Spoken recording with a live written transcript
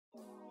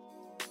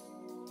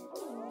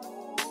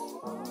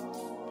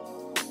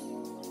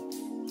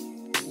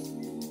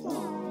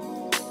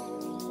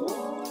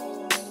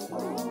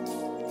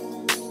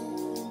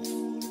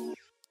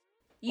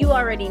You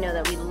already know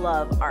that we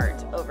love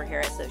art over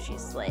here at So She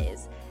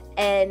Slays.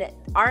 And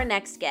our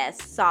next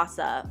guest,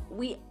 Sasa,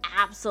 we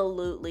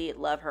absolutely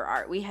love her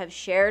art. We have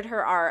shared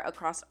her art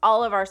across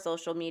all of our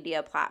social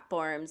media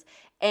platforms,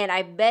 and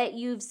I bet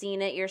you've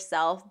seen it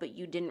yourself, but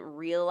you didn't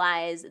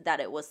realize that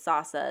it was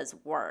Sasa's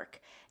work.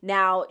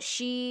 Now,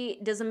 she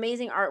does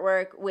amazing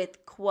artwork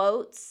with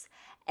quotes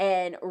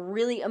and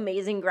really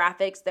amazing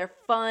graphics. They're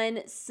fun,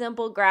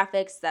 simple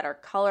graphics that are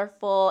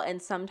colorful,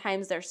 and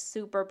sometimes they're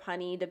super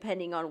punny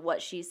depending on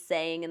what she's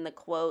saying in the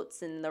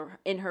quotes and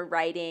in her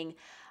writing.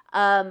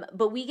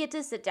 But we get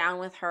to sit down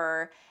with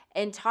her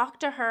and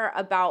talk to her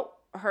about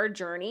her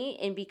journey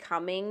in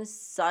becoming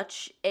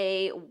such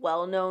a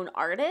well-known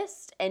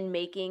artist and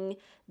making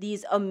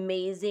these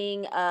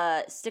amazing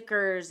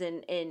stickers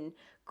and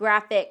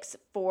graphics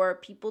for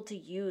people to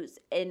use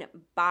and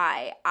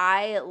buy.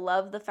 I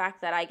love the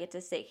fact that I get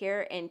to sit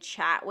here and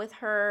chat with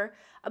her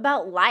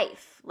about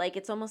life. Like,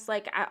 it's almost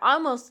like I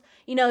almost,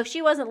 if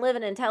she wasn't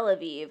living in Tel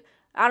Aviv,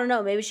 I don't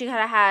know, maybe she could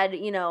have had,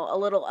 a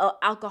little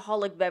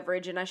alcoholic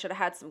beverage and I should have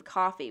had some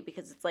coffee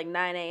because it's like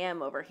 9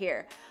 a.m. over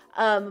here.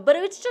 But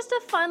it was just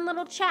a fun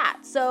little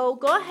chat. So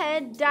go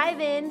ahead,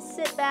 dive in,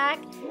 sit back,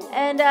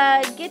 and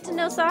get to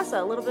know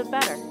Sasa a little bit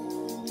better.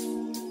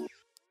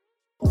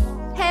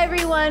 Hey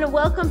everyone,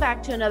 welcome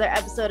back to another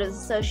episode of the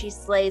So She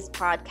Slays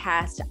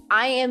podcast.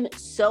 I am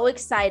so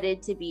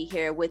excited to be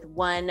here with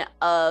one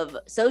of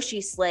So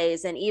She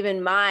Slays and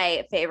even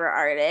my favorite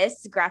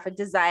artist, graphic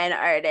design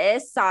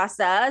artist,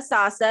 Sasa.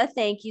 Sasa,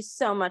 thank you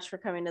so much for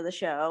coming to the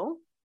show.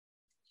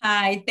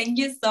 Hi, thank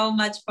you so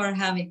much for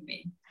having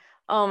me.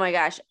 Oh my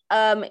gosh,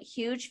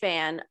 huge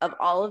fan of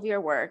all of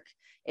your work.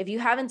 If you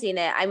haven't seen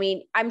it, I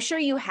mean, I'm sure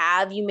you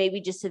have. You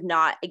maybe just have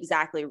not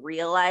exactly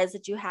realized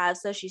that you have.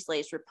 So She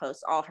Slays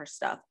reposts all her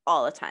stuff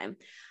all the time.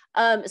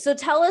 So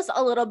tell us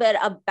a little bit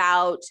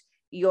about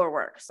your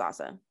work,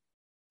 Sasa.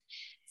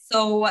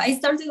 So I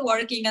started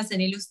working as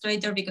an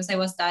illustrator because I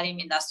was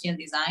studying industrial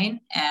design,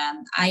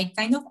 and I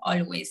kind of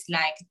always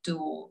like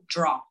to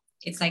draw.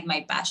 It's like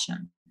my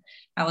passion.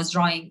 I was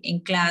drawing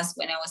in class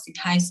when I was in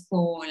high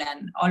school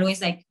and always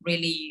like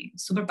really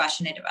super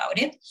passionate about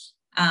it.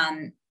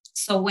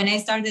 So when I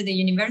started the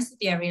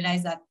university, I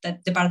realized that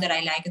the part that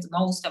I liked the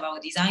most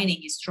about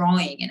designing is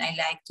drawing, and I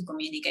like to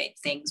communicate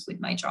things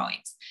with my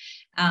drawings.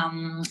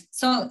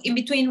 So in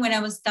between, when I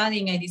was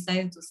studying, I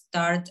decided to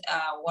start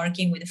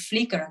working with a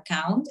Flickr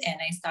account, and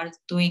I started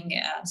doing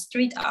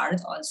street art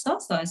also.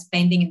 So I was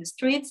painting in the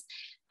streets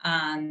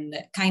and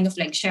kind of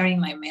like sharing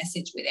my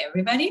message with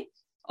everybody,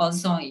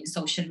 also in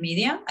social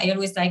media. I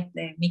always like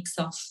the mix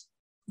of,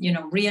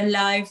 real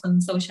life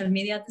and social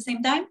media at the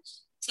same time.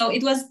 So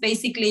it was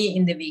basically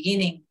in the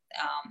beginning,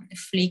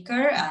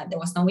 Flickr. There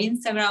was no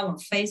Instagram or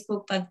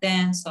Facebook back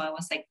then. So I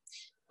was like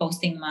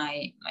posting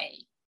my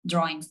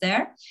drawings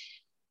there.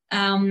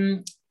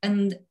 And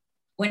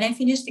when I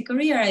finished the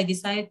career, I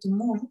decided to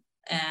move.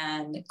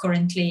 And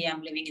currently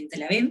I'm living in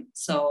Tel Aviv.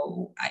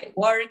 So I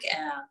work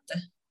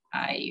and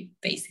I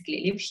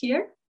basically live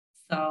here.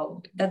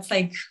 So that's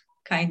like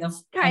kind of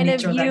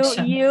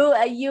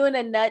you in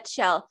a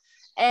nutshell.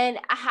 And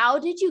how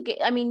did you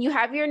you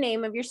have your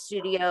name of your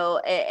studio.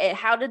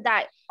 How did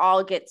that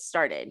all get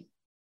started?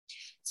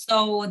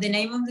 So the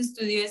name of the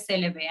studio is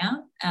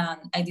Elevea, and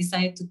I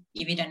decided to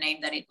give it a name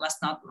that it was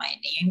not my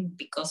name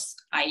because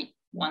I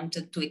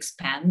wanted to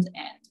expand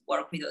and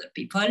work with other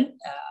people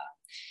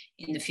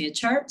in the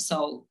future.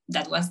 So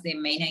that was the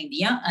main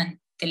idea. And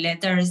the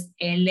letters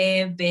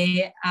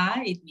LBA,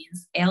 it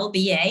means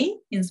LBA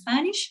in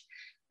Spanish.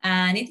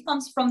 And it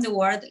comes from the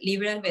word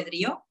libre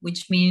albedrío,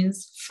 which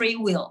means free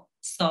will.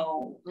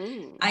 So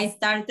I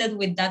started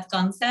with that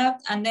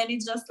concept, and then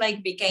it just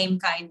like became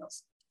kind of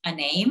a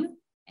name.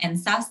 And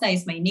Sasa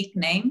is my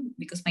nickname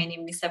because my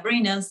name is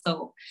Sabrina.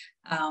 So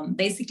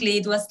basically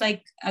it was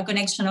like a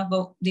connection of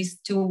both these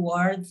two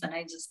words, and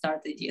I just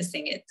started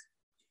using it.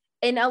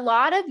 In a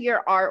lot of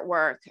your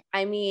artwork,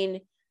 I mean,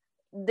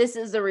 this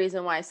is the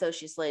reason why So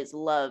She Slays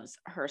loves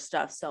her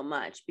stuff so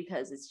much,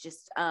 because it's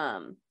just,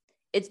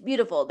 it's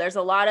beautiful. There's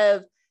a lot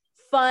of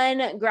fun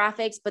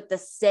graphics, but the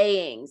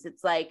sayings,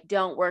 it's like,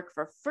 don't work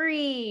for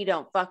free,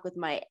 don't fuck with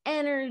my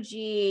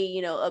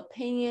energy,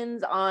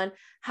 opinions on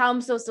how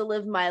I'm supposed to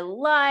live my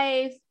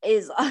life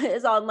is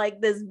on like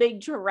this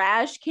big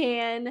trash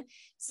can.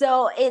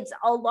 So it's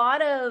a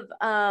lot of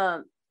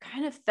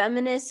kind of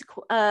feminist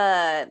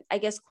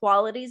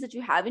qualities that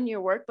you have in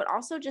your work, but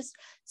also just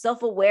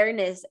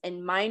self-awareness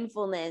and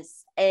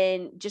mindfulness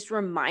and just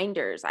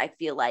reminders, I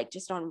feel like,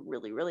 just on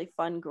really, really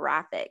fun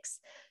graphics.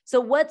 So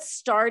what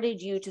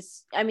started you to,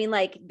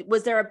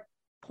 was there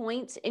a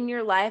point in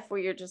your life where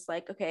you're just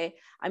like, okay,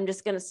 I'm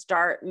just going to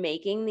start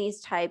making these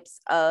types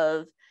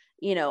of,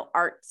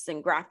 arts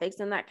and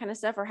graphics and that kind of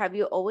stuff? Or have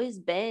you always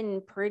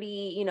been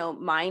pretty,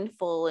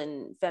 mindful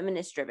and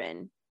feminist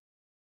driven?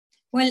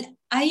 Well,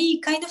 I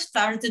kind of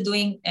started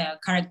doing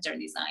character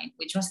design,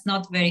 which was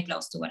not very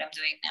close to what I'm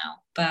doing now.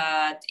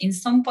 But in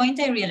some point,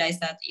 I realized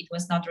that it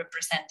was not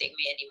representing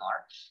me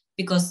anymore,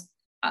 because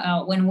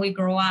when we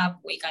grow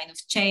up, we kind of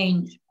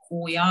change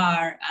who we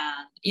are,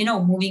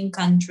 and moving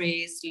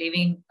countries,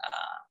 leaving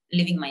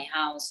my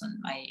house and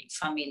my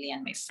family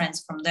and my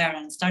friends from there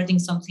and starting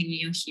something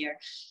new here.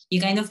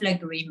 You kind of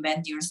like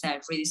reinvent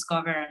yourself,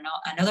 rediscover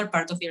another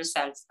part of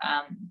yourself.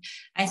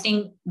 I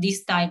think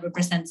this style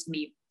represents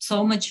me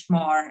so much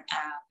more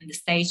in the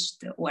stage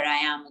where I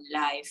am in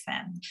life,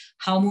 and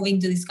how moving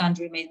to this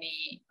country made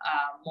me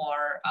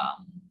more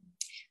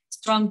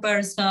strong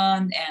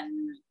person,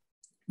 and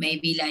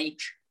maybe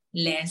like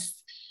less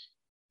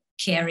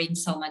caring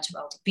so much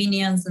about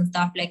opinions and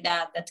stuff like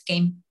that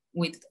came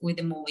with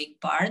the moving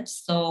part.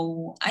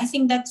 So I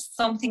think that's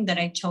something that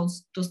I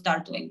chose to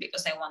start doing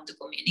because I want to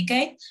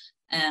communicate.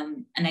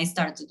 And I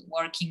started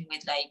working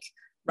with like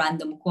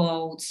random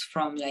quotes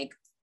from like,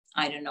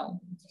 I don't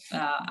know,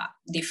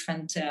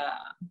 different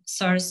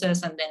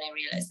sources. And then I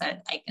realized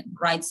that I can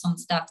write some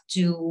stuff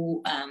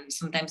too.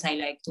 Sometimes I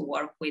like to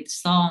work with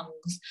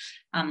songs.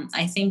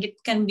 I think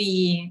it can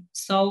be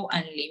so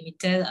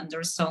unlimited, and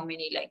there's so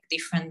many like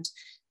different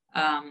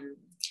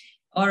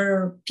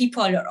or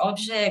people or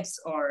objects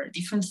or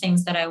different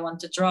things that I want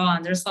to draw.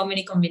 And there's so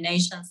many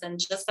combinations, and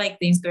just like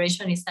the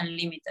inspiration is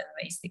unlimited,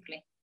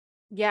 basically.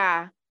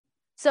 Yeah.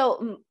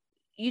 So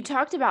you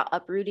talked about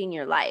uprooting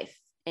your life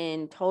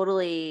and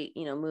totally,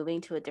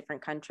 moving to a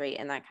different country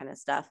and that kind of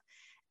stuff.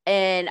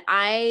 And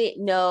I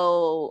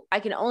know, I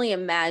can only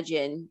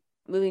imagine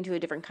moving to a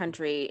different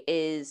country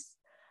is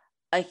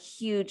a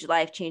huge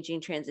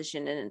life-changing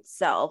transition in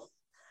itself.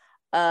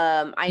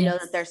 I know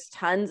that there's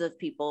tons of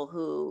people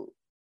who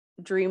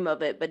dream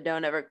of it but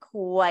don't ever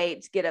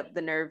quite get up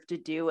the nerve to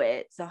do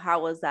it. So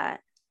how was that?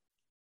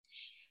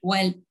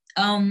 Well,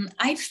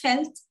 I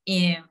felt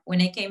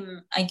when I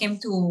came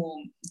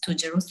to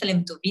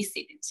Jerusalem to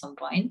visit at some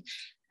point,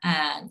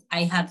 and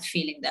I had the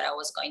feeling that I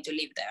was going to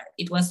live there.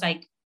 It was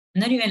like I'm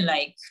not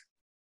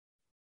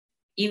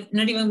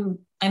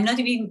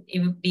even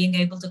being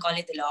able to call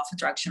it the law of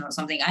attraction or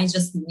something. I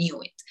just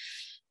knew it,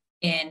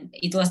 and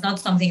it was not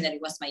something that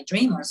it was my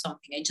dream or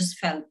something. I just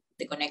felt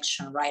the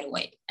connection right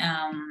away.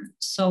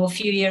 So a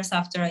few years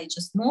after I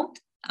just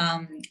moved,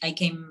 I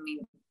came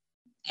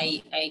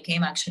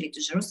actually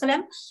to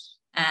Jerusalem.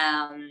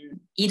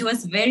 It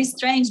was very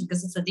strange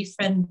because it's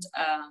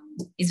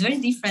very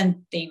different,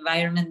 the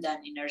environment,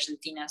 than in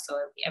Argentina. So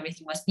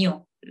everything was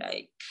new,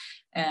 like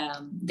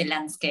the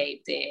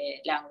landscape,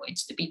 the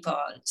language, the people.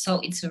 So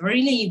it's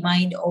really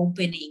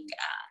mind-opening.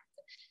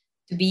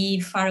 To be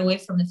far away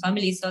from the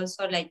family is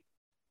also like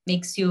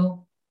makes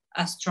you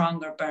a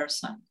stronger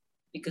person,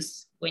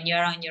 because when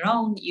you're on your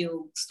own,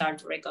 you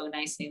start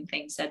recognizing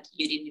things that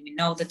you didn't even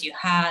know that you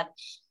had,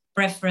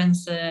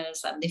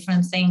 preferences and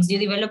different things. You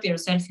develop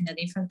yourself in a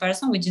different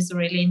person, which is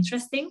really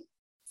interesting,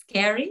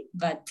 scary,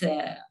 but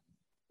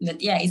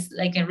yeah, it's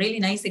like a really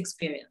nice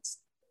experience.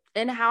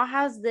 And how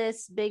has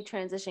this big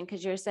transition,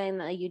 because you're saying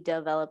that you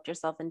developed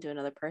yourself into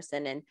another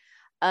person,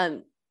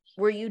 and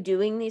were you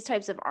doing these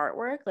types of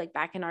artwork like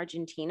back in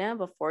Argentina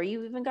before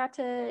you even got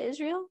to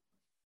Israel?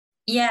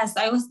 Yes,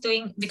 I was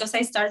doing, because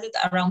I started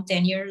around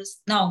 10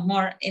 years, no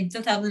more, in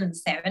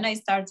 2007, I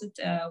started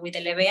with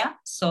Elevea.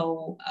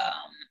 So,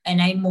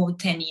 and I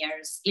moved 11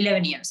 years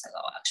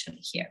ago, actually,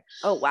 here.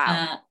 Oh,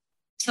 wow.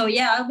 So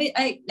yeah,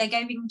 I've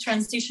been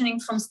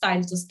transitioning from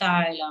style to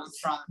style, and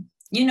from,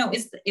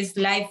 it's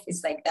life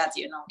is like that,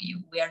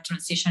 we are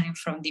transitioning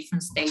from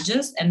different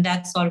stages, and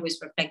that's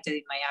always reflected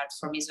in my art.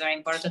 For me, it's very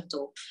important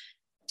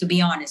to be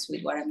honest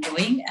with what I'm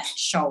doing and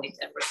show it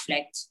and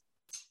reflect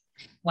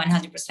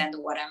 100% of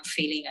what I'm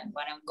feeling and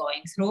what I'm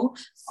going through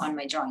on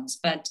my drawings.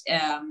 But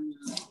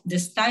the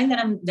style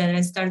that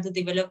I started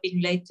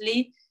developing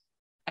lately,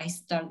 I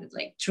started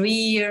like 3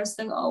 years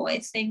ago, I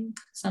think,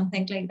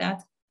 something like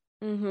that.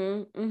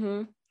 And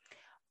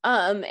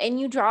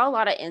you draw a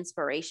lot of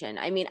inspiration.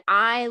 I mean,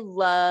 I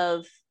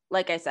love,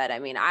 like I said,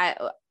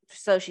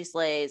 So She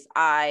Slays,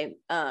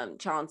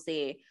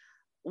 Chauncey,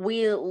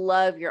 we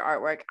love your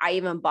artwork. I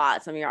even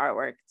bought some of your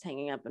artwork. It's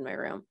hanging up in my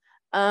room.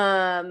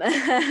 But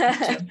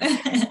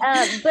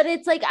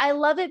it's like, I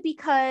love it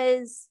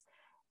because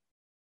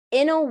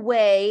in a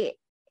way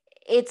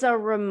it's a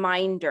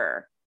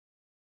reminder.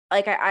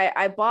 Like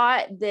I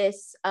bought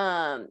this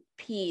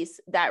piece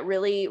that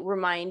really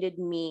reminded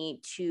me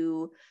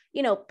to,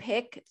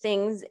 pick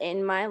things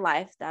in my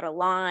life that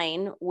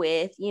align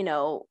with,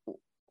 who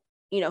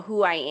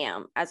I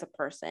am as a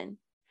person.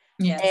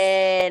 Yes.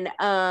 And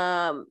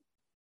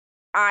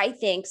I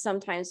think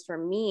sometimes for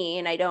me,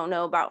 and I don't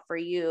know about for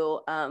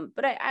you,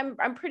 but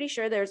I'm pretty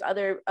sure there's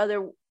other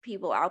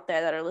people out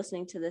there that are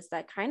listening to this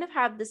that kind of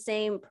have the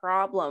same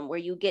problem, where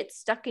you get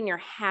stuck in your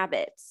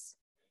habits,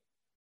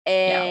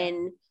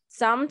 and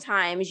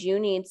sometimes you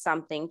need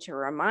something to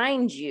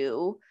remind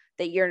you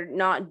that you're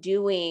not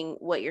doing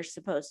what you're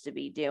supposed to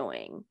be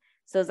doing.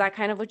 So is that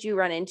kind of what you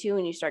run into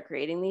when you start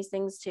creating these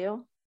things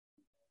too?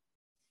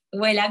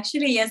 Well,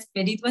 actually, yes,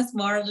 but it was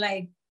more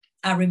like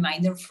a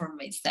reminder for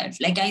myself.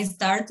 Like, I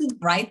started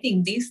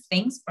writing these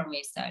things for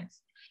myself,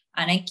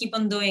 and I keep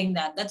on doing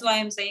that. That's why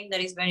I'm saying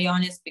that it's very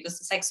honest, because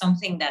it's like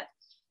something that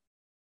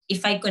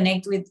if I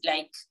connect with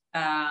like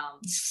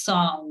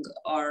song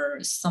or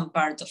some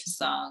part of a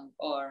song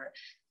or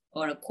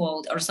a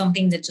quote or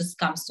something that just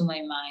comes to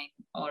my mind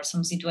or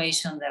some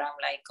situation that I'm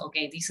like,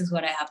 okay, this is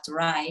what I have to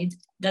write.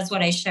 That's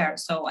what I share.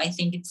 So I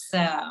think it's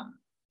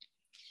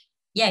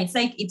yeah, it's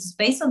like it's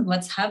based on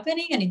what's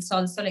happening, and it's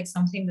also like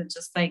something that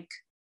just like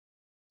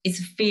it's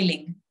a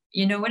feeling.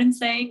 You know what I'm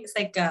saying? It's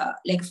like a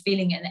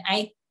feeling, and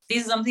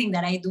this is something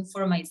that I do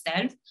for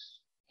myself,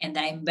 and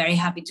that I'm very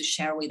happy to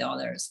share with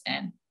others.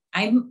 And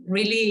I'm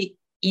really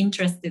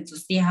interested to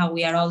see how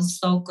we are all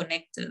so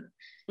connected.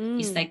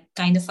 It's like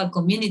kind of a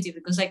community,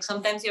 because like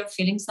sometimes you're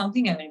feeling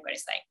something,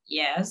 everybody's like,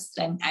 yes,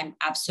 I'm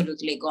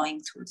absolutely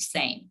going through the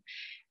same,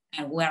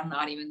 and we're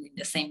not even in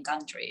the same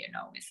country. You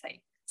know, it's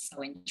like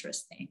so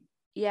interesting.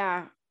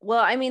 Yeah.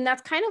 Well, I mean,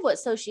 that's kind of what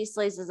So She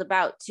Slays is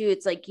about too.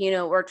 It's like, you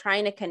know, we're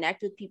trying to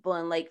connect with people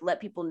and like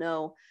let people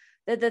know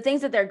that the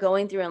things that they're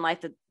going through in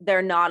life, that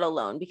they're not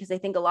alone, because I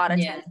think a lot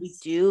of times we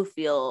do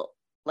feel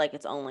like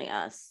it's only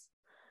us.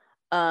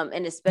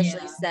 And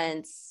especially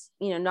since,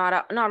 you know,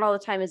 not all the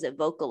time is it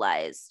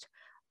vocalized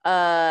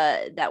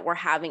that we're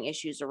having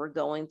issues or we're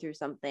going through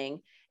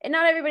something, and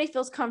not everybody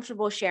feels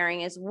comfortable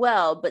sharing as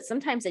well, but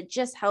sometimes it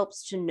just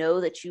helps to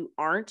know that you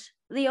aren't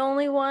the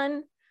only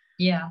one.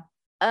 Yeah.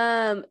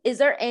 Is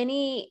there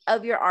any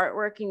of your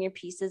artwork and your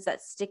pieces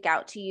that stick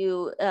out to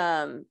you,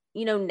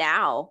 you know,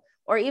 now,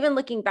 or even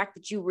looking back,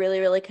 that you really,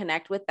 really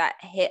connect with, that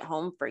hit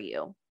home for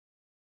you?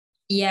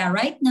 Yeah,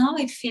 right now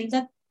I feel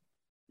that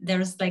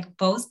there's like a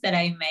post that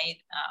I made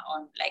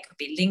on like a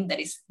building that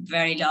is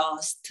very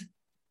lost.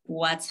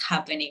 What's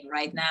happening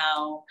right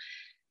now?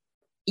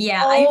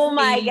 Yeah, oh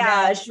my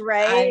gosh,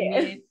 right?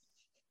 I mean,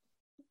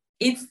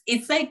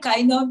 it's like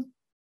kind of,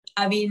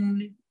 I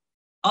mean,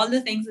 all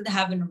the things that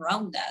happen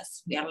around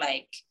us, we are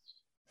like,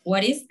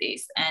 what is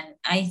this? And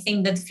I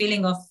think that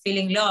feeling of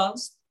feeling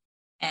lost,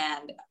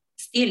 and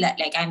still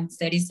like I'm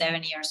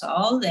 37 years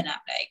old, and I'm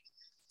like,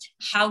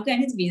 how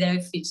can it be that I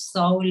feel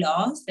so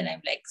lost and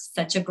I'm like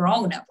such a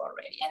grown up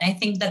already? And I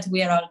think that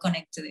we are all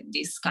connected in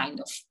this kind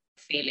of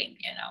feeling,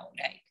 you know,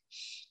 like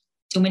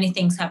too many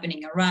things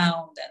happening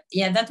around. And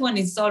yeah, that one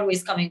is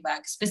always coming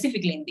back,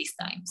 specifically in these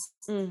times.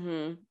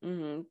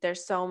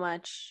 There's so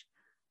much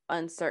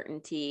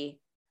uncertainty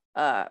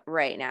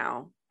right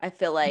now. I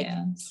feel like,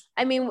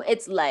 I mean,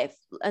 it's life.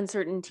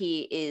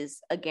 Uncertainty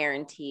is a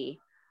guarantee.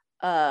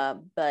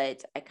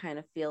 But I kind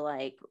of feel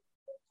like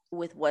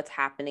with what's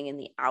happening in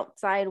the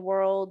outside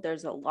world,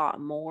 there's a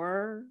lot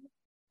more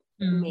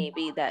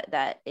maybe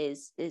that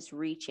is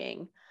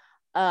reaching.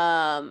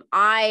 I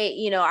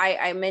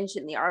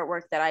mentioned the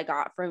artwork that I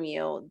got from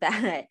you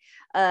that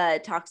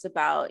talks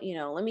about, you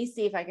know, let me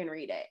see if I can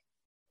read it.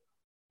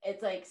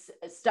 It's like,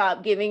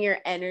 stop giving your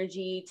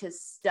energy to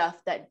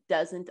stuff that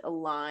doesn't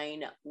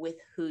align with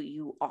who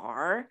you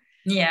are.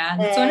 Yeah,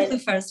 that's one of the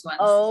first ones.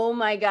 Oh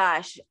my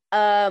gosh.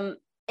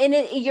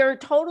 You're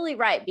totally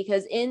right,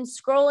 because in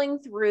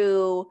scrolling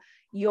through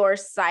your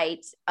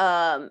site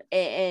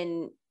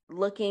and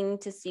looking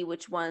to see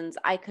which ones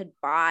I could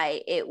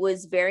buy, it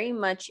was very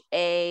much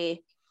that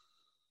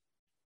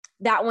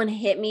one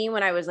hit me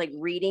when I was like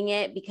reading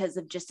it, because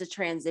of just a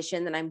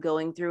transition that I'm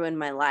going through in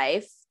my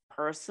life,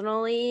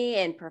 personally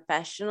and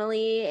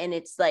professionally. And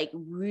it's like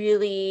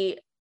really,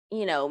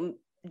 you know,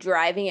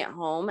 driving it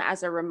home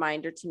as a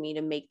reminder to me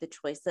to make the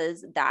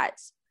choices that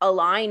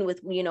align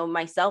with, you know,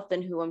 myself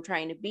and who I'm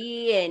trying to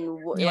be, and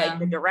like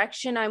the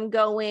direction I'm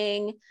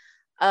going,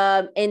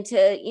 and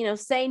to, you know,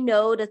 say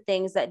no to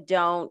things that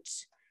don't,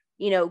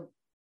 you know,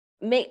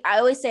 I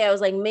always say, I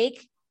was like,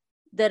 make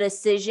the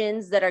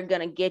decisions that are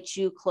going to get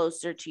you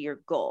closer to your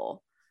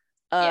goal.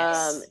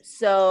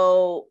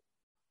 So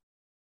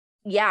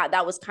yeah,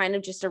 that was kind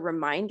of just a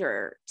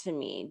reminder to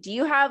me. Do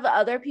you have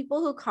other people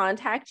who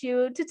contact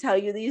you to tell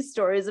you these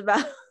stories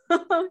about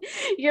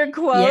your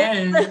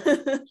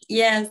quotes?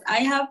 Yes, I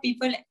have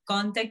people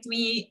contacting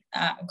me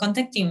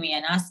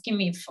and asking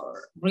me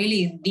for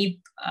really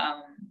deep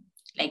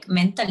like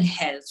mental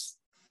health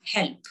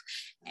help.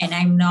 And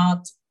I'm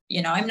not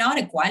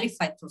a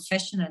qualified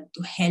professional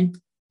to help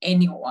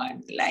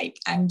anyone. Like,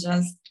 I'm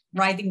just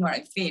writing what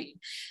I feel.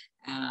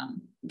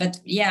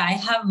 But yeah, I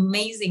have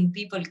amazing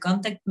people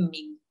contacting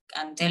me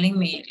and telling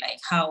me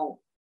like how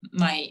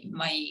my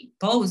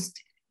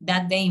post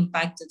that day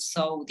impacted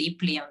so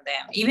deeply on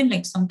them. Even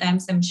like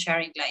sometimes I'm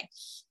sharing like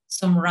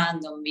some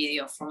random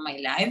video from my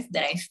life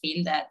that I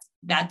feel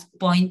that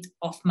point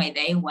of my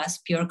day was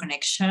pure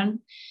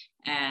connection,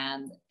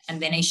 and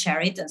then I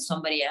share it and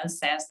somebody else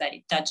says that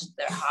it touched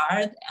their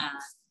heart.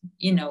 And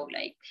you know,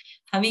 like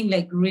having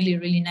like really,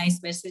 really nice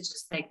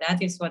messages like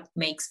that is what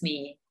makes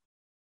me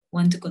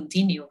want to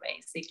continue,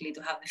 basically,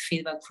 to have the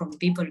feedback from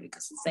people,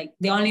 because it's like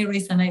the only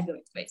reason I do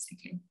it,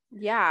 basically.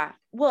 Yeah.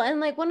 Well, and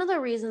like one of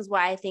the reasons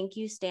why I think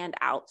you stand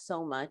out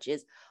so much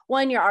is,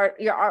 one, your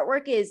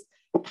artwork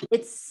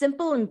it's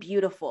simple and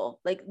beautiful.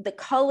 Like the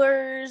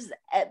colors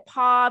at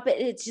pop,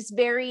 it's just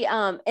very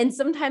and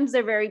sometimes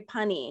they're very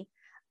punny.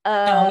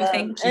 Oh,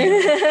 thank you.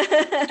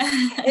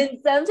 And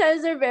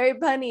sometimes they're very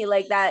punny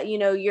like that,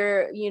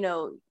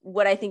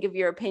 what I think of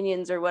your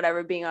opinions or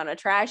whatever being on a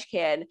trash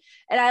can.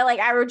 And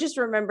I would just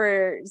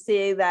remember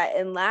seeing that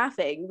and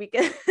laughing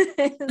because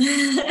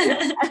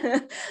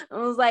I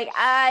was like,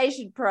 I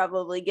should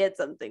probably get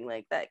something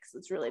like that because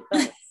it's really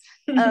funny.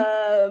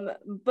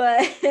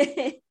 But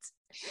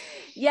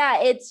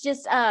yeah, it's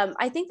just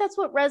I think that's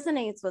what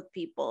resonates with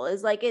people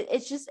is like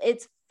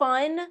it's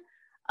fun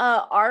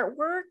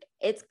artwork.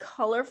 It's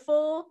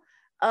colorful.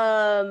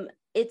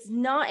 It's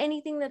not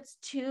anything that's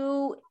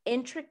too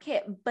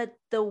intricate, but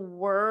the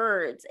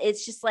words,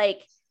 it's just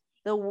like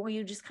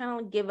you just kind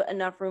of give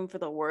enough room for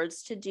the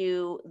words to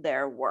do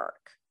their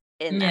work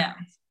in that.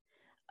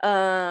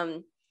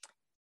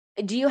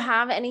 Do you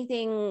have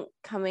anything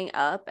coming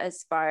up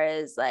as far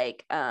as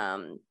like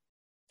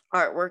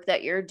artwork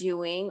that you're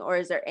doing, or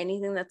is there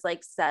anything that's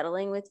like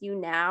settling with you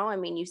now? I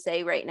mean, you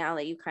say right now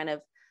that you kind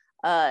of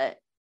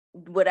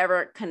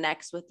whatever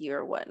connects with you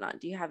or whatnot.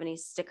 Do you have any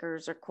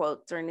stickers or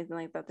quotes or anything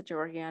like that you're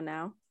working on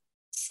now?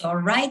 So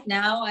right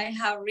now I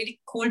have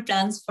really cool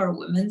plans for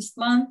Women's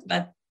Month,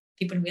 but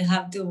people will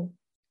have to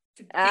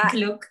take a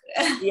look.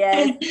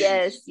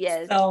 Yes.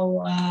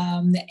 So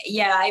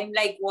yeah, I'm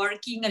like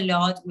working a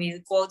lot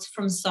with quotes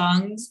from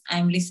songs.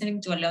 I'm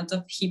listening to a lot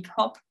of hip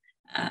hop.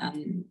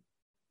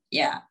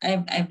 Yeah,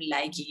 I'm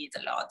liking it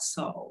a lot.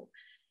 So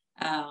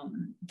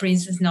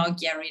Princess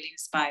Nokia really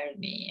inspired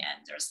me,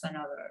 and there's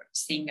another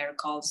singer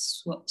called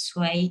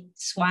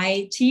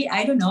Swaiti.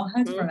 I don't know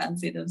how to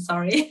pronounce it. I'm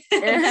sorry.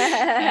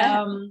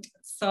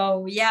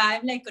 So yeah,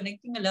 I'm like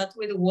connecting a lot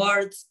with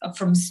words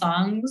from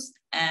songs,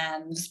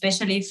 and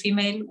especially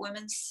female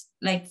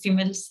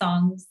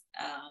songs.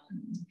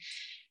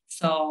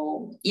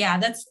 So yeah,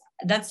 that's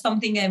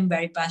something I'm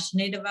very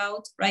passionate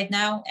about right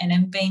now, and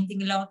I'm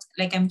painting a lot.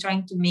 Like I'm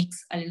trying to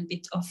mix a little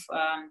bit of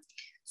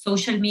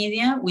social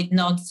media with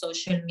not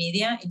social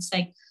media. It's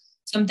like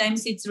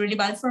sometimes it's really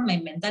bad for my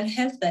mental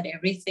health that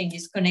everything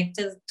is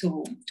connected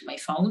to my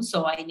phone.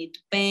 So I need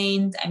to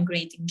paint. I'm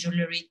creating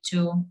jewelry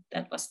too.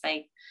 That was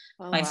like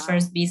my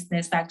first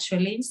business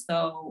actually.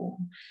 So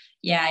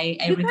yeah,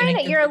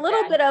 you're a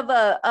little bit of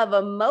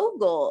a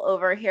mogul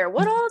over here.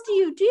 What all do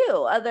you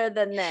do other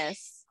than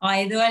this?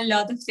 I do a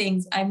lot of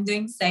things. I'm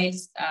doing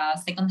sales,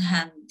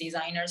 secondhand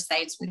designer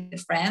sales with a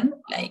friend.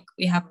 Like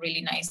we have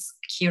really nice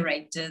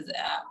curated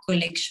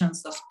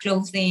collections of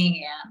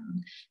clothing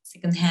and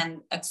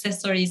secondhand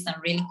accessories and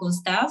really cool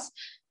stuff.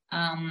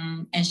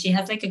 And she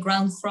has like a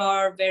ground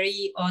floor,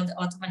 very old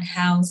Ottoman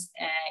house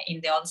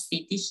in the old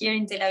city here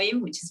in Tel Aviv,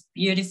 which is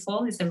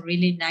beautiful. It's a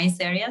really nice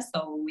area.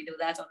 So we do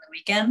that on the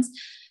weekends.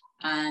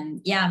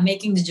 And yeah,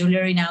 making the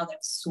jewelry now that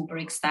I'm super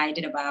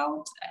excited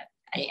about.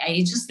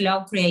 I just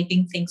love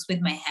creating things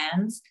with my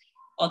hands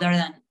other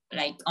than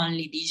like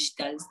only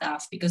digital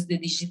stuff, because the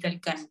digital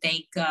can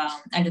take a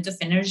lot of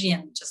energy,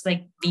 and just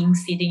like being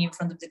sitting in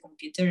front of the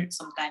computer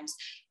sometimes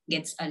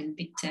gets a little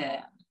bit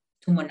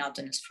too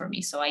monotonous for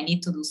me. So I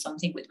need to do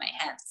something with my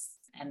hands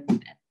and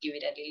give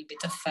it a little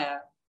bit of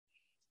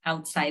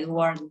outside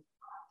world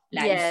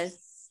life.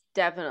 Yes,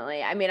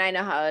 definitely. I mean, I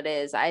know how it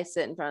is. I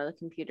sit in front of the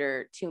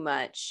computer too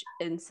much,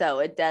 and so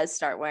it does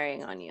start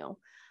wearing on you.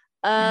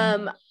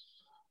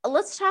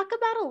 Let's talk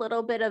about a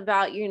little bit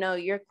about,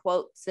 your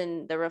quotes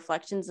and the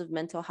reflections of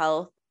mental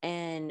health,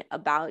 and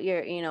about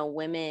your,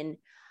 women,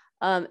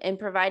 and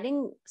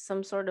providing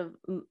some sort of,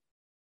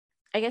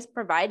 I guess,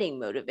 providing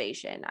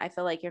motivation. I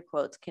feel like your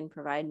quotes can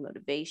provide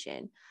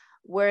motivation.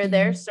 Where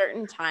there's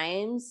certain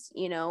times,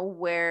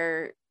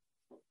 where,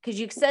 because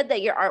you said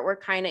that your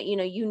artwork kind of,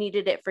 you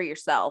needed it for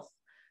yourself.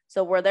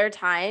 So were there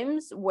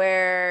times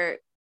where,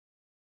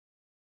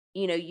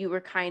 you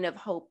were kind of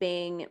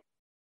hoping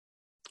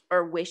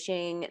or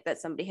wishing that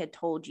somebody had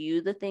told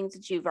you the things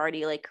that you've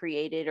already like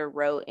created or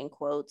wrote in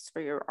quotes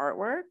for your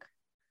artwork?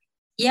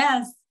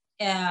 Yes.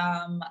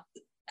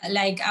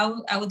 Like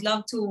I would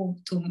love to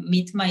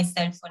meet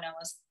myself when I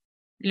was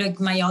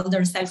like my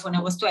older self when I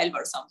was 12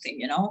 or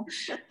something,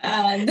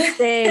 And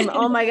same.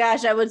 Oh my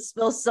gosh, I would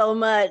spill so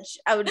much.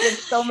 I would give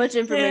so much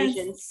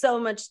information, yes.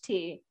 So much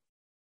tea.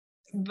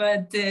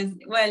 But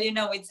well,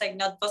 it's like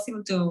not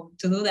possible to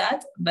do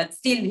that. But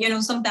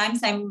still, sometimes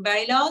I'm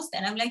very lost,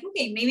 and I'm like,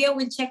 okay, maybe I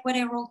will check what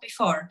I wrote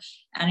before,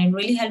 and it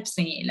really helps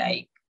me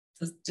like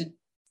to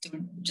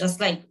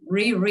just like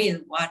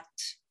reread what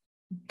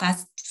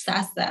past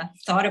Sasa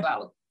thought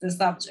about the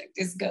subject.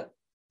 Is good.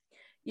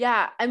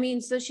 Yeah, I mean,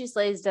 So She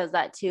Slays does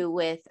that too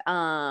with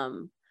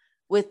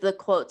the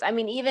quotes. I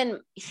mean, even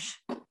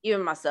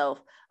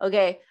myself.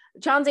 Okay,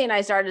 Chauncey and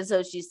I started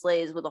So She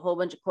Slays with a whole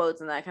bunch of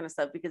quotes and that kind of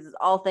stuff, because it's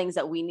all things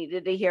that we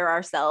needed to hear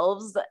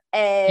ourselves.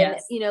 And,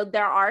 yes.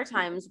 There are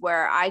times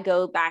where I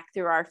go back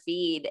through our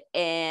feed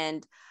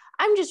and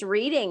I'm just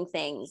reading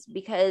things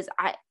because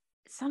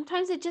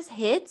sometimes it just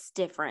hits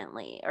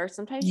differently, or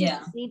sometimes you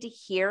just need to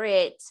hear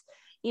it,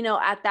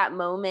 at that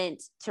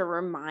moment to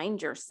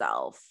remind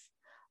yourself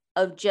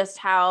of just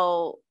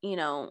how,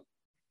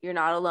 you're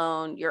not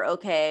alone, you're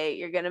okay,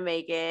 you're going to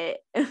make it.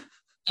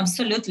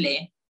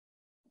 Absolutely.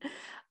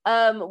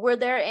 Were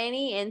there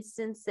any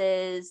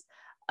instances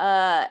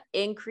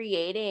in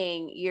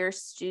creating your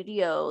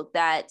studio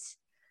that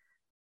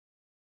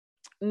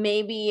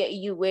maybe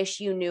you wish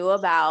you knew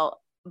about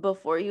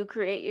before you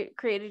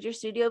created your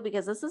studio?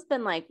 Because this has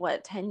been like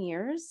what, 10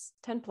 years,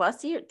 10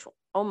 plus years,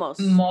 almost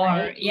More,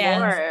 right? yes.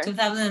 More.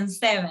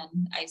 2007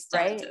 I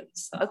started. Right?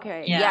 So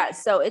Okay. Yeah.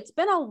 So it's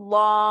been a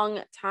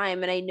long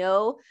time. And I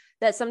know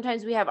that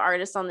sometimes we have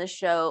artists on this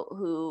show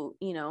who,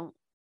 you know,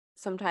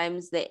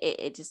 sometimes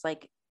it just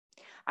like,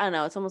 I don't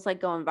know, it's almost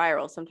like going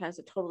viral. Sometimes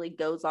it totally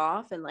goes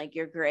off and like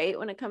you're great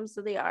when it comes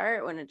to the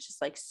art, when it's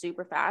just like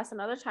super fast.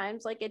 And other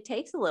times like it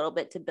takes a little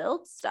bit to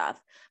build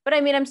stuff. But I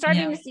mean, I'm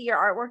starting to see your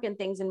artwork and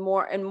things in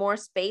more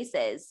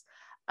spaces.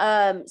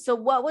 So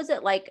what was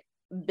it like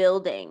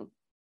building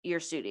your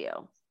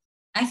studio?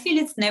 I feel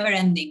it's never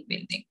ending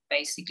building,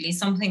 basically,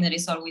 something that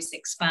is always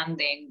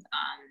expanding.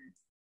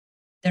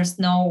 There's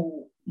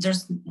no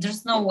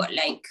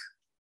like,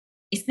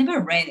 it's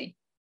never ready.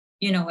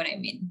 You know what I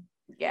mean?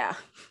 Yeah.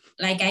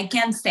 Like I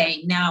can't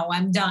say now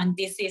I'm done.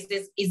 This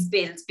is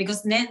built,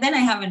 because then I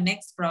have a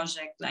next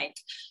project. Like,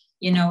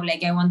 you know,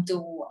 like I want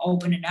to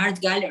open an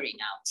art gallery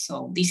now.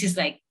 So this is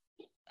like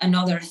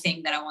another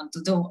thing that I want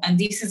to do. And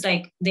this is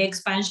like the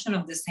expansion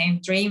of the same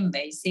dream,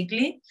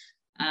 basically.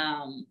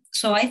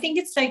 So I think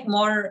it's like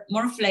more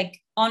of like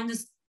on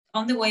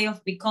the way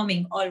of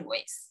becoming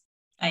always.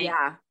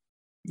 Yeah.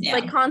 It's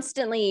like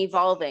constantly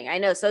evolving. I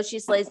know So She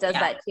Slays does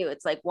that too.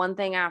 It's like one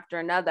thing after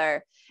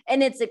another.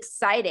 And it's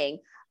exciting.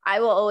 I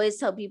will always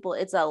tell people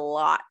it's a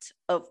lot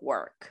of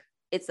work.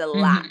 It's a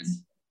lot.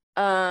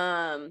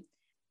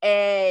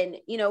 And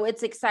you know,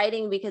 it's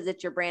exciting because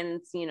it's your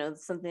brand. It's, you know,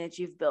 something that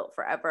you've built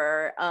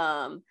forever.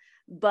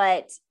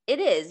 But it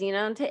is, you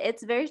know,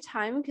 it's very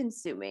time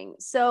consuming.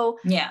 So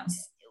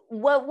yes,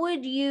 what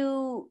would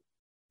you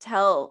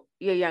tell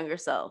your younger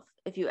self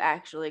if you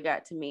actually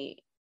got to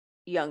meet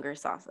younger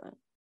Sasa?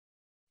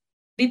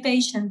 Be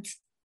patient,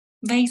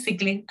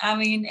 basically. I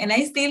mean, and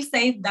I still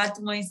say that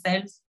to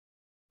myself,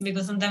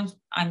 because sometimes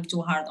I'm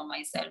too hard on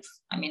myself.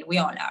 I mean, we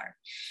all are.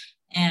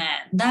 And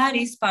that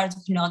is part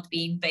of not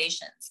being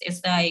patient.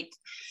 It's like,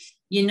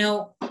 you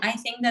know, I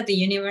think that the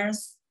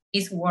universe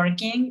is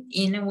working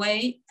in a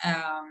way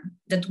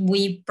that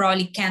we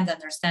probably can't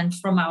understand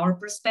from our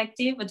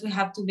perspective, but we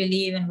have to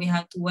believe, and we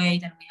have to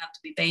wait, and we have to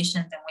be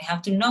patient, and we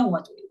have to know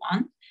what we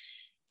want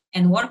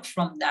and work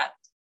from that,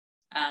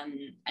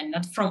 and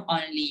not from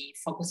only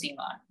focusing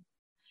on.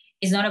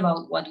 It's not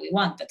about what we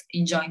want, but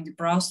enjoying the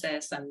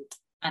process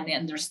and the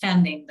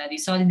understanding that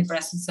it's all in the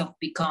process of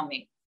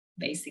becoming,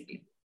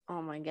 basically.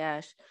 Oh my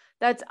gosh.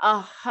 That's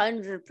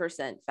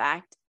 100%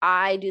 fact.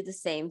 I do the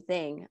same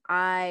thing.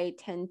 I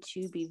tend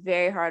to be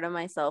very hard on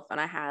myself, and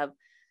I have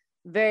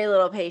very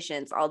little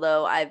patience,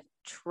 although I've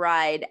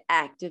tried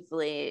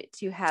actively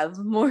to have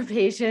more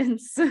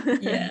patience.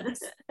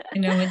 Yes, I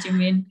know what you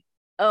mean.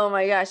 Oh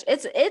my gosh,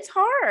 it's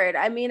hard.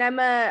 I mean,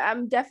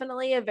 I'm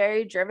definitely a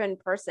very driven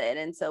person,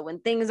 and so when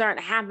things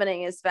aren't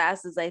happening as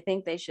fast as I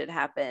think they should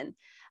happen,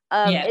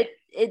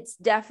 it's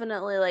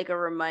definitely like a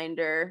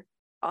reminder.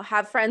 I'll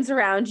have friends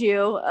around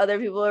you, other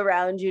people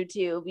around you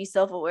too. Be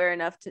self-aware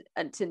enough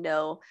to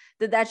know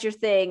that that's your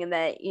thing, and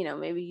that, you know,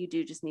 maybe you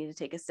do just need to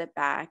take a step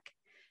back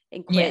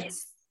and quit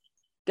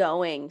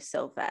going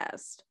so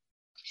fast.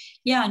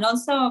 Yeah, and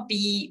also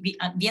be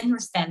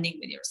understanding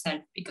with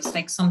yourself, because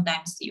like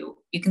sometimes you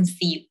can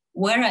see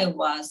where I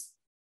was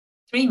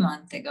 3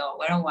 months ago,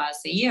 where I was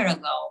a year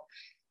ago,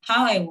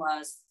 how I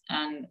was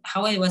and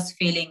how I was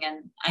feeling,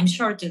 and I'm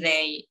sure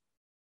today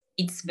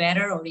it's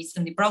better, or it's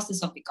in the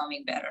process of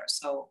becoming better.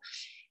 So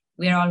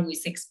we're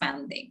always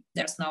expanding.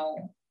 There's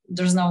no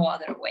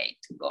other way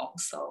to go.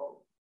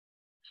 So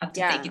have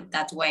to take it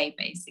that way,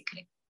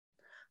 basically.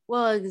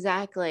 Well,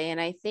 exactly. And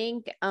I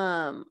think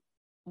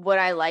what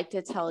I like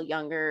to tell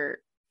younger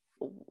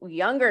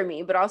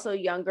me, but also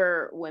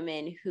younger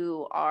women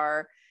who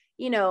are,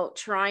 you know,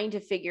 trying to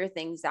figure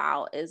things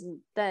out, is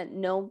that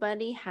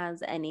nobody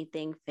has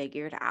anything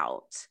figured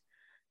out.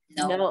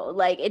 No,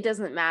 like it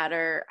doesn't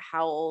matter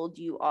how old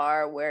you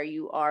are, where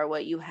you are,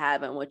 what you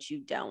have and what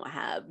you don't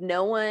have.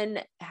 No one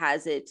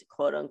has it,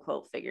 quote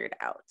unquote, figured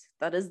out.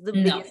 That is the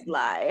biggest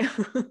lie.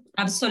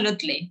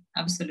 Absolutely.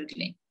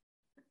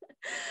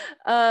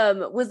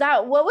 What was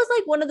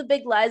like one of the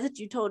big lies that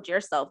you told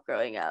yourself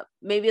growing up?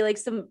 Maybe like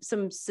some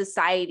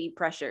society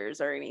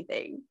pressures or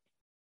anything.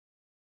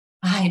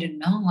 I don't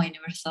know. I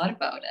never thought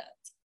about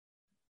it.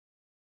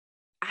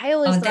 I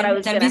always thought I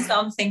was gonna be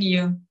something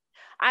you.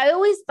 I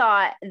always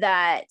thought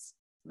that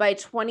by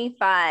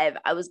 25,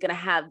 I was gonna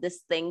have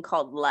this thing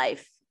called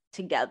life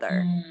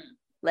together.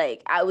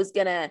 Like I was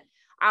gonna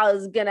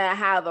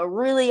have a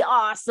really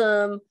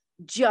awesome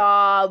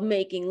job,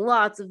 making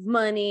lots of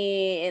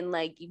money, and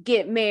like you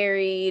get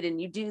married and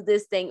you do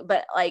this thing.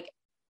 But like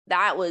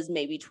that was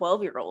maybe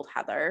 12-year-old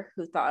Heather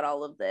who thought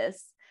all of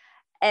this.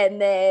 And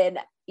then,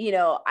 you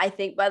know, I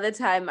think by the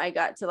time I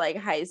got to like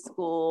high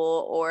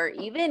school or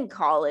even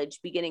college,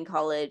 beginning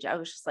college, I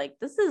was just like,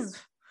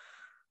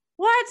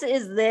 what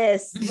is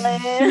this?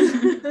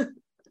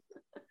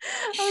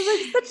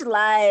 I was like, such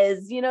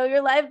lies. You know,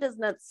 your life does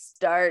not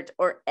start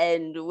or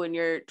end when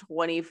you're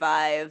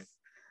 25.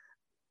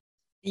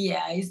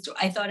 Yeah, it's true.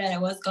 I thought that I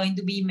was going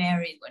to be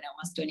married when I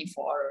was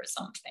 24 or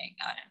something.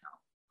 I don't know.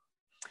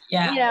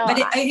 Yeah, You know,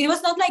 but it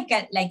was not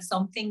like like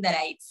something that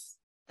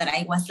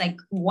I was like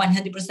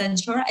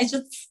 100% sure. I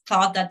just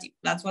thought that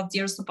that's what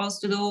you're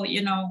supposed to do,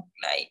 you know,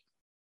 like.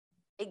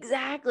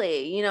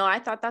 exactly. You know, I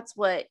thought that's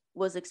what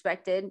was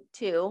expected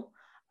too.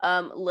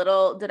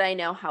 Little did I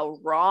know how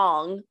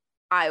wrong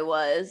I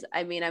was.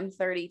 I mean, I'm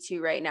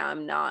 32 right now.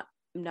 I'm not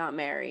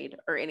married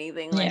or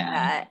anything like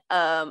Yeah,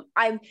 that.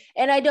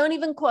 And I don't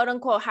even quote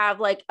unquote have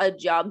like a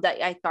job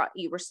that I thought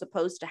you were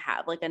supposed to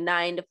have, like a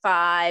 9 to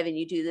 5, and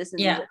you do this and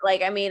yeah,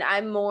 like, I mean,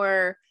 I'm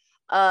more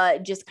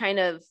just kind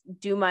of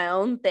do my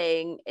own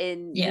thing,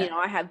 and you yeah, know,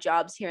 I have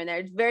jobs here and there.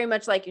 It's very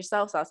much like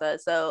yourself, Sasa.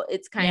 So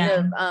it's kind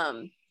yeah.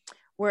 of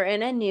we're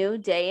in a new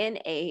day and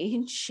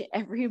age.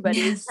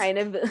 Everybody's Yes. kind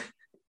of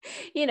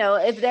you know,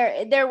 if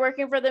they're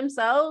working for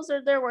themselves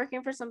or they're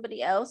working for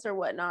somebody else or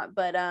whatnot.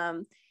 But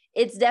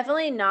it's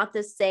definitely not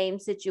the same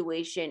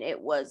situation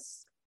it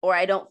was, or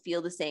I don't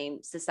feel the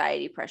same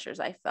society pressures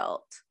I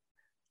felt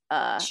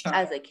as Sure.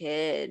 a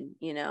kid,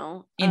 you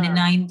know. In the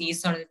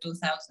 90s or the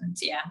 2000s,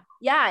 yeah.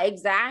 Yeah,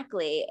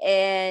 exactly.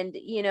 And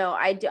you know,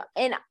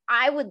 and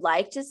I would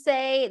like to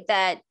say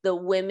that the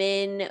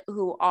women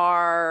who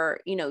are,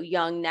 you know,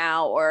 young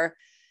now, or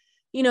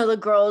you know, the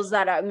girls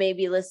that are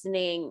maybe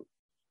listening,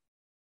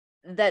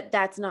 that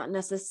that's not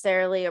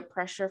necessarily a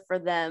pressure for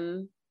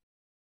them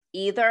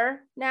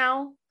either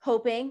now,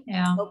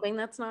 Yeah. hoping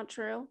that's not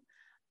true.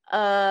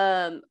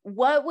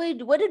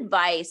 What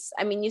advice,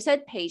 I mean, you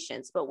said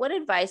patience, but what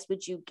advice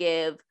would you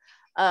give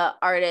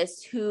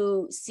artists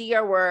who see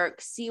your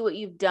work, see what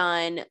you've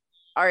done,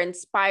 are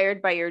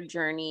inspired by your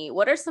journey?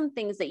 What are some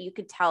things that you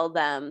could tell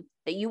them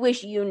that you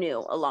wish you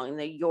knew along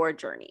your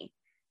journey?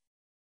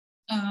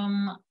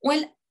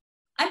 Well,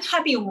 I'm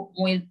happy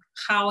with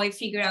how I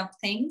figure out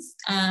things.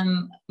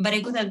 But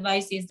a good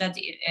advice is that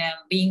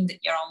being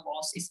your own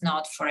boss is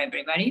not for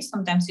everybody.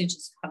 Sometimes you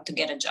just have to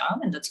get a job,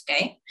 and that's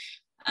okay.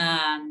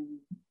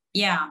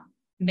 Yeah,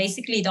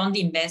 basically, don't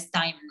invest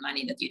time and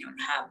money that you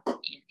don't have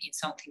in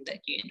something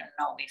that you don't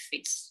know if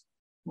it's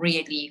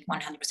really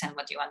 100%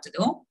 what you want to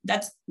do.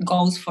 That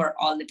goes for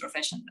all the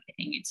professions. I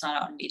think it's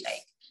not only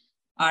like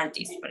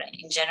artists, but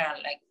in general,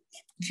 like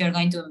if you're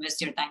going to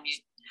invest your time, you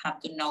have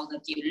to know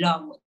that you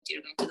love what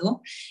you're going to do.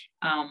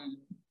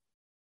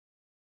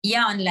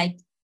 Yeah, and like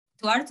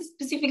to artists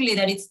specifically,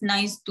 that it's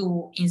nice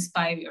to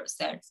inspire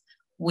yourself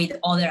with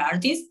other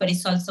artists, but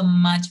it's also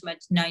much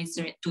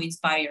nicer to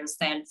inspire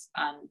yourself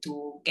and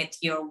to get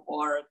your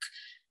work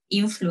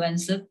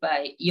influenced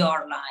by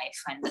your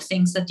life and the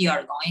things that you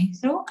are going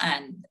through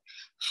and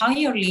how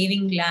you're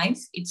living life.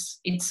 It's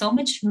so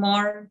much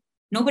more.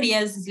 Nobody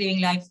else is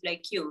living life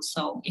like you.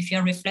 So if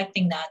you're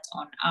reflecting that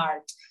on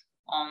art,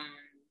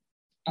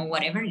 on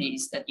whatever it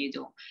is that you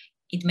do,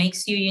 it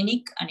makes you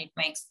unique and it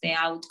makes the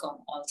outcome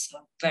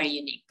also very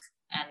unique.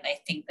 And I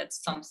think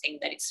that's something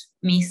that is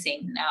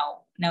missing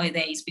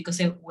nowadays, because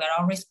we're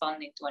all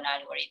responding to an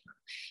algorithm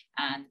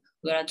and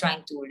we are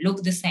trying to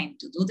look the same,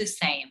 to do the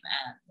same.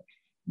 And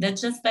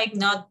that's just like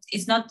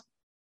it's not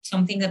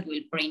something that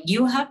will bring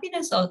you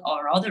happiness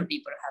or other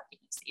people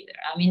happiness either.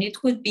 I mean,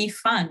 it would be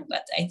fun,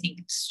 but I think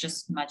it's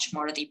just much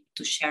more deep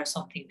to share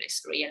something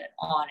that's real and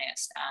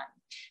honest and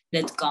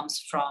that comes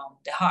from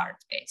the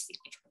heart,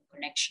 basically, from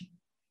connection.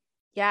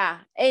 Yeah.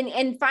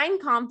 And find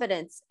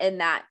confidence in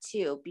that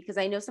too, because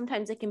I know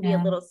sometimes it can be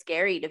a little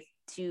scary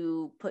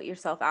to put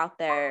yourself out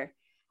there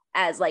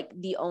as like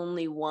the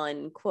only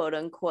one, quote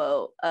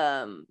unquote.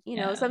 You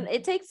know,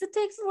 it takes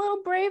a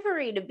little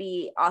bravery to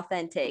be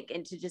authentic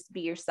and to just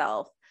be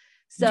yourself.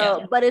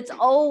 So, but it's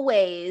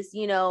always,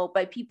 you know,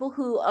 by people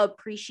who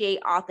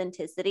appreciate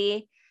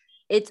authenticity,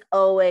 it's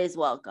always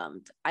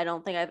welcomed. I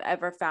don't think I've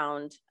ever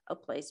found a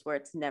place where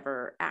it's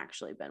never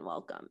actually been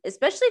welcome,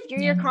 especially if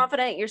you're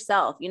confident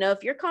yourself. You know,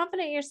 if you're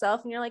confident in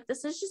yourself and you're like,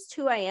 this is just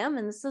who I am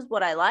and this is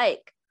what I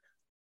like.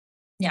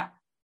 Yeah.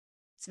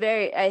 It's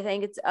very, I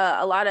think it's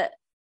a lot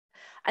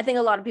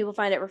of people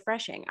find it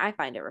refreshing. I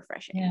find it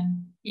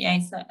refreshing. Yeah,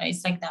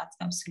 it's like that.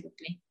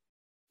 Absolutely.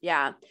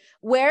 Yeah.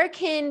 Where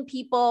can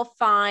people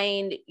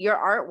find your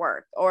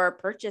artwork or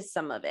purchase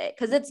some of it?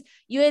 Because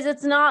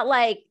it's not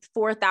like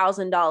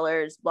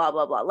 $4,000, blah,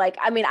 blah, blah. Like,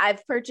 I mean,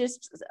 I've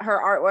purchased her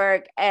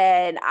artwork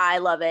and I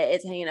love it.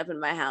 It's hanging up in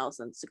my house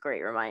and it's a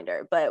great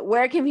reminder. But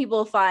where can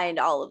people find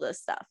all of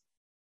this stuff?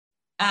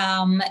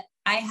 I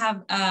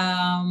have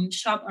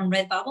shop on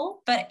Redbubble,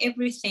 but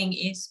everything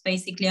is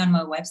basically on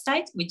my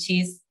website, which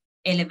is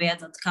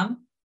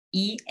elebea.com,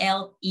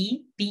 ELEBEA.com.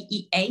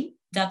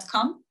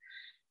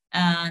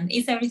 And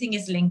everything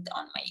is linked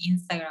on my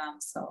Instagram.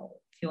 So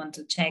if you want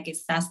to check,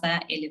 it's Sasa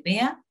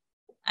Elebea.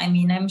 I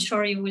mean, I'm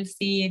sure you will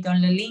see it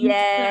on the link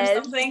or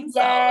something.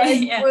 Yes. So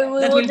yeah, we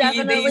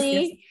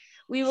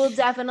will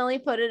definitely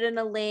put it in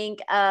a link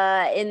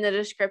in the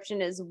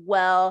description as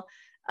well.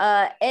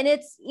 And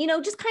it's, you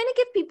know, just kind of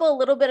give people a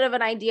little bit of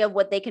an idea of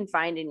what they can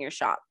find in your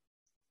shop.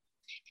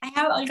 I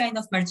have all kind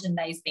of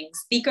merchandising.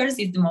 Stickers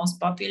is the most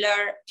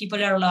popular.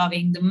 People are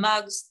loving the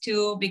mugs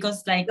too,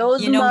 because like,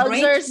 those mugs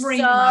great are so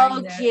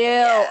reminder. cute.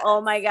 Yeah.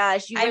 Oh my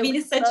gosh.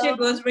 It's such a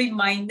good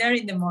reminder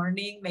in the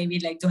morning, maybe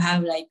like to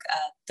have like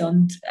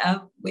don't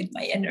with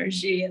my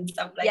energy and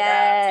stuff like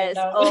that. Yes.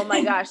 Oh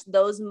my gosh.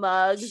 Those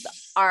mugs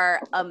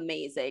are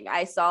amazing.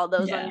 I saw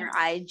those on your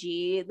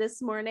IG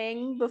this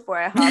morning before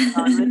I hopped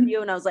on with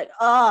you, and I was like,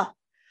 oh,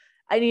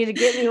 I need to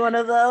get me one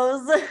of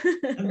those.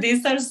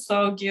 These are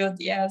so cute.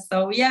 Yeah.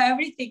 So yeah,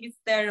 everything is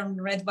there on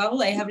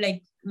Redbubble. I have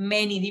like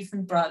many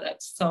different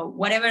products. So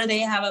whatever they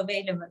have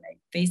available, I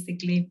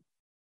basically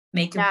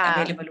make it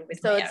available with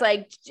so it's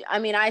like, I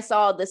mean, I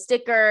saw the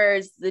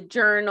stickers, the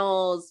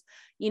journals,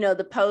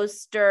 the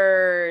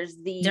posters,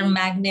 the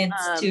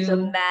magnets too. The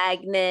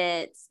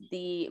magnets,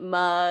 the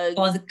mugs,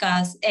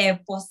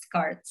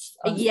 postcards.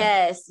 Also.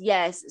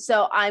 Yes.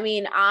 So I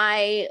mean,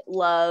 I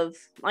love,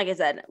 like I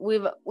said,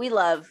 we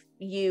love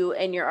you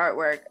and your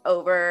artwork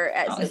over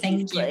at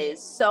Sophie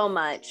Slays so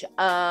much.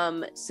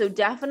 So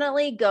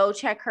definitely go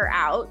check her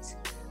out.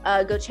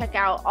 Go check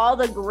out all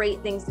the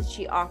great things that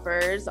she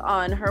offers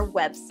on her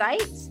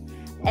website.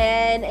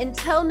 And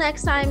until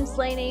next time,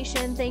 Slay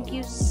Nation, thank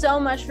you so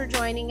much for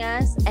joining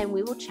us, and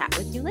we will chat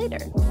with you later.